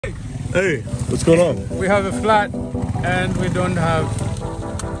Hey, what's going on? We have a flat and we don't have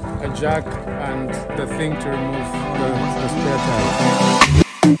a jack and the thing to remove the spare tire.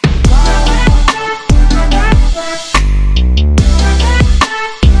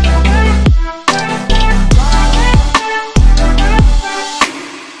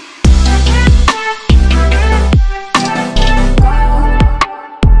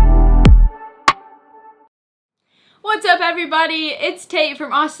 What's up everybody, it's Tate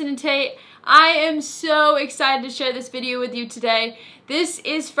from Austin and Tate. I am so excited to share this video with you today. This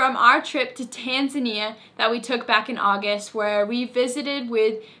is from our trip to Tanzania that we took back in August, where we visited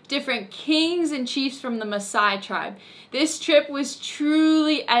with different kings and chiefs from the Masai tribe. This trip was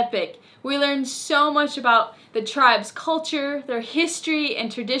truly epic. We learned so much about the tribe's culture, their history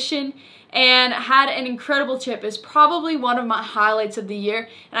and tradition, and had an incredible trip. It's probably one of my highlights of the year,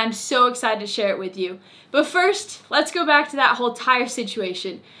 and I'm so excited to share it with you. But first, let's go back to that whole tire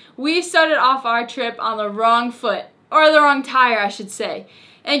situation. We started off our trip on the wrong foot, or the wrong tire, I should say.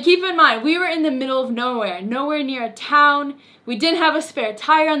 And keep in mind, we were in the middle of nowhere near a town. We didn't have a spare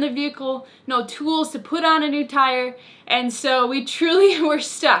tire on the vehicle, no tools to put on a new tire, and so we truly were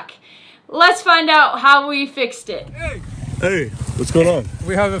stuck. Let's find out how we fixed it. Hey, what's going on?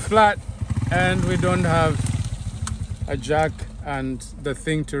 We have a flat and we don't have a jack and the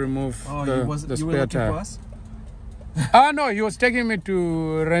thing to remove the spare tire. No, he was taking me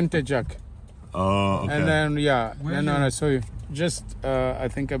to rent a jack. Oh, okay. And then, yeah, and then I saw you. Just, I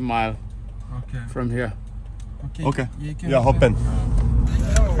think a mile from here. Okay. Yeah, hop in.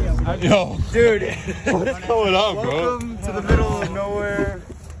 Yo, dude, what's going on, bro? Welcome to the middle of nowhere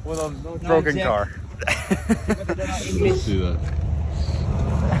with a broken car. Let's see that.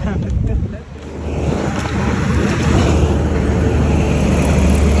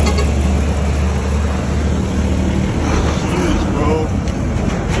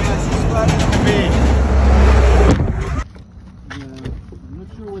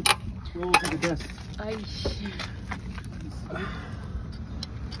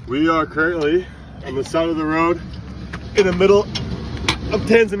 We are currently on the side of the road in the middle of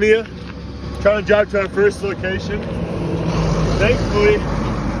Tanzania, trying to drive to our first location. Thankfully,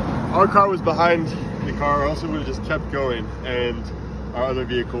 our car was behind the car, or else we would have just kept going, and our other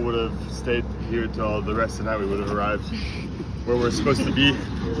vehicle would have stayed here till the rest of the night. We would have arrived where we're supposed to be.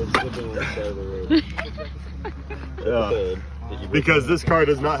 Yeah. Because this car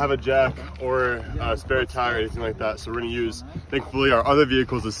does not have a jack or a spare tire or anything like that, so we're going to use, thankfully our other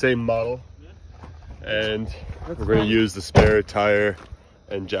vehicle is the same model, and we're going to use the spare tire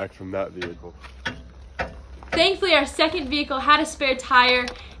and jack from that vehicle. Thankfully, our second vehicle had a spare tire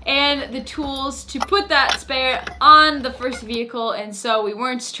and the tools to put that spare on the first vehicle, and so we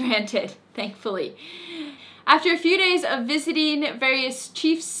weren't stranded, thankfully. After a few days of visiting various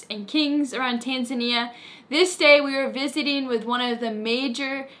chiefs and kings around Tanzania, this day we were visiting with one of the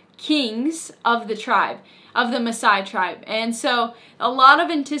major kings of the tribe, of the Masai tribe, and so a lot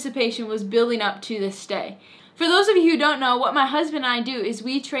of anticipation was building up to this day. For those of you who don't know, what my husband and I do is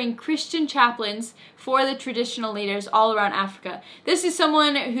we train Christian chaplains for the traditional leaders all around Africa. This is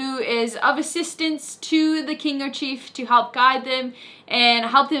someone who is of assistance to the king or chief to help guide them and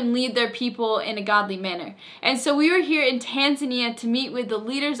help them lead their people in a godly manner. And so we were here in Tanzania to meet with the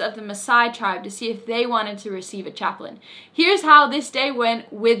leaders of the Masai tribe to see if they wanted to receive a chaplain. Here's how this day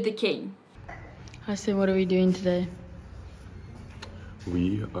went with the king. Austin, what are we doing today?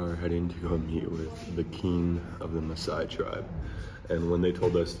 We are heading to go meet with the king of the Masai tribe. And when they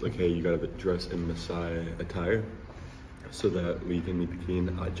told us, like, hey, you gotta dress in Masai attire so that we can meet the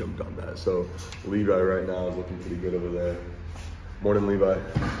king, I jumped on that. So Levi right now is looking pretty good over there. Morning, Levi.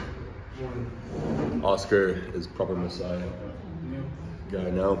 Morning. Oscar is proper Masai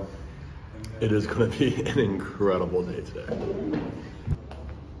guy now. It is gonna be an incredible day today.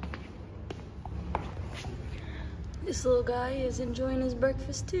 This little guy is enjoying his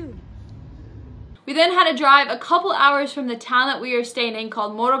breakfast too. We then had to drive a couple hours from the town that we were staying in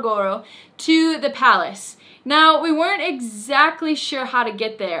called Morogoro to the palace. Now, we weren't exactly sure how to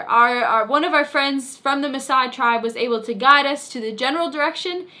get there. One of our friends from the Masai tribe was able to guide us to the general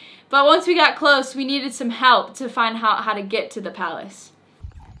direction, but once we got close, we needed some help to find out how to get to the palace.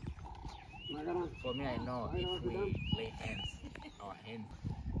 For me, I know if we lay hands or hands.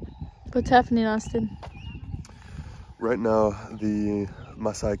 What's happening, Austin? Right now, the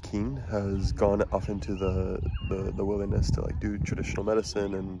Masai king has gone off into the wilderness to like do traditional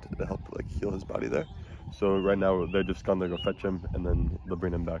medicine and to help like heal his body there. So right now they're just gone to go fetch him, and then they'll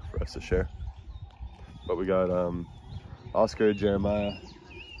bring him back for us to share. But we got Oscar, Jeremiah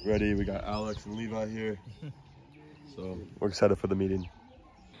ready. We got Alex and Levi here. So we're excited for the meeting.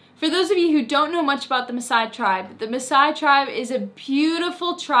 For those of you who don't know much about the Masai tribe is a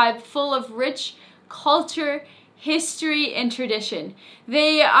beautiful tribe full of rich culture, history, and tradition.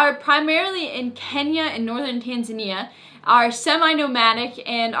 They are primarily in Kenya and northern Tanzania, are semi-nomadic,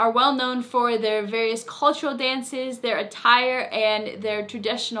 and are well known for their various cultural dances, their attire, and their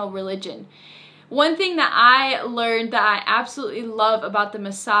traditional religion. One thing that I learned that I absolutely love about the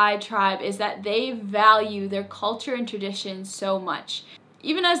Masai tribe is that they value their culture and tradition so much.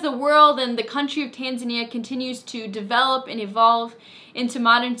 Even as the world and the country of Tanzania continues to develop and evolve into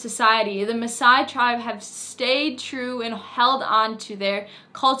modern society, the Masai tribe have stayed true and held on to their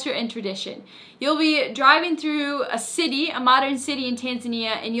culture and tradition. You'll be driving through a city, a modern city in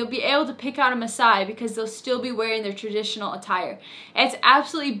Tanzania, and you'll be able to pick out a Masai because they'll still be wearing their traditional attire. It's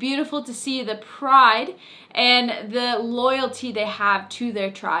absolutely beautiful to see the pride and the loyalty they have to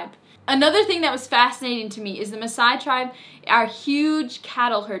their tribe. Another thing that was fascinating to me is the Masai tribe are huge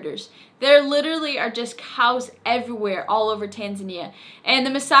cattle herders. There literally are just cows everywhere all over Tanzania. And the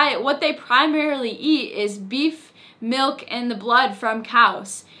Masai, what they primarily eat is beef, milk, and the blood from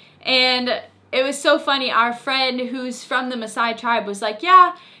cows. And it was so funny, our friend who's from the Masai tribe was like,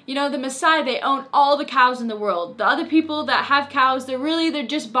 yeah, you know, the Masai, they own all the cows in the world. The other people that have cows, they're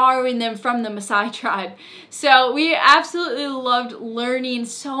just borrowing them from the Masai tribe. So we absolutely loved learning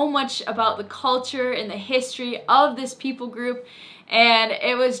so much about the culture and the history of this people group. And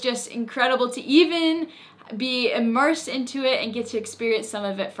it was just incredible to even be immersed into it and get to experience some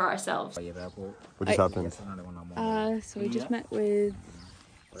of it for ourselves. What just happened? So we just met with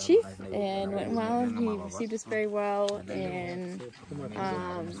Chief and went well. He received us very well and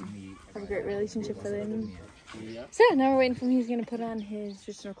have a great relationship with him. So yeah, now we're waiting for him. He's going to put on his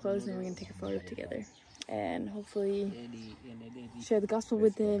traditional clothes and we're going to take a photo together and hopefully share the gospel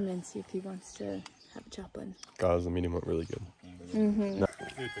with him and see if he wants to have a chaplain. Guys, the meeting went really good. Mm-hmm.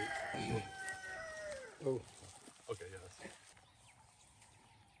 Oh, okay, yeah.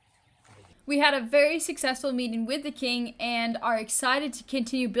 We had a very successful meeting with the king and are excited to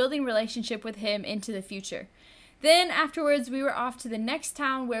continue building relationship with him into the future. Then afterwards we were off to the next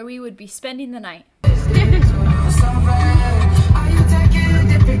town where we would be spending the night.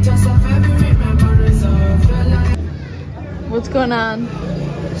 What's going on?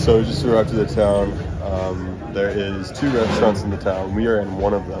 So we just arrived to the town. There is 2 restaurants in the town. We are in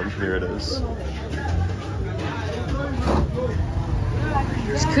one of them. Here it is.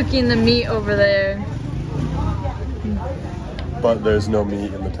 Just cooking the meat over there. But there's no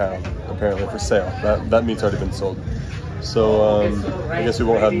meat in the town, apparently, for sale. That meat's already been sold. So I guess we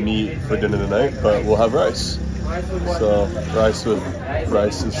won't have meat for dinner tonight, but we'll have rice. So rice with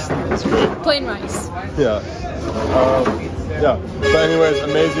rice is great. Plain rice. Yeah. Yeah. But anyways,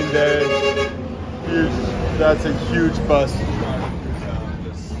 amazing day. Huge. That's a huge bus.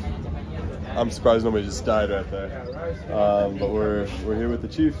 I'm surprised nobody just died right there. But we're here with the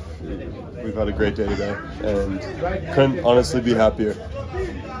chief. We've had a great day today and couldn't honestly be happier.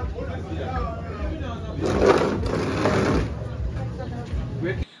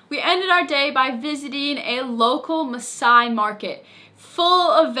 We ended our day by visiting a local Masai market full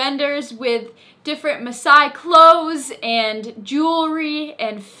of vendors with different Masai clothes and jewelry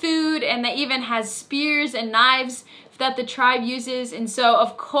and food, and they even has spears and knives that the tribe uses, and so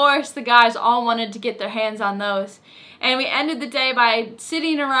of course the guys all wanted to get their hands on those. And we ended the day by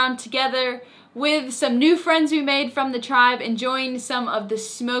sitting around together with some new friends we made from the tribe, enjoying some of the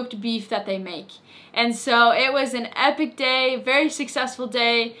smoked beef that they make. And so it was an epic day, very successful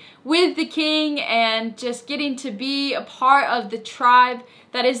day with the king, and just getting to be a part of the tribe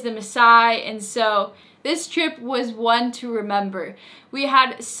that is the Masai. And so this trip was one to remember. We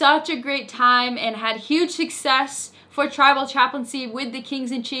had such a great time and had huge success for tribal chaplaincy with the kings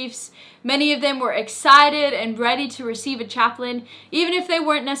and chiefs. Many of them were excited and ready to receive a chaplain. Even if they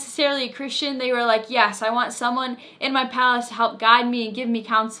weren't necessarily a Christian, they were like, yes, I want someone in my palace to help guide me and give me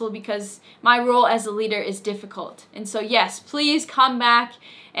counsel because my role as a leader is difficult. And so yes, please come back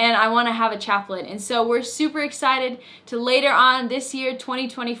and I want to have a chaplain. And so we're super excited to later on this year,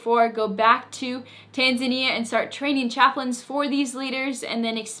 2024, go back to Tanzania and start training chaplains for these leaders and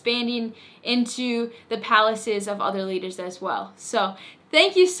then expanding into the palaces of other leaders as well. So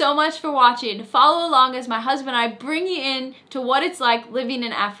thank you so much for watching. Follow along as my husband and I bring you in to what it's like living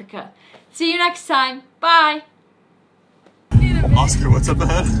in Africa. See you next time. Bye. Oscar, what's up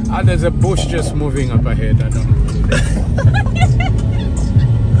ahead? There's a bush just moving up ahead. I don't know.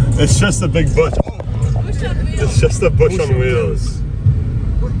 It's just a big bush. It's just a bush on wheels.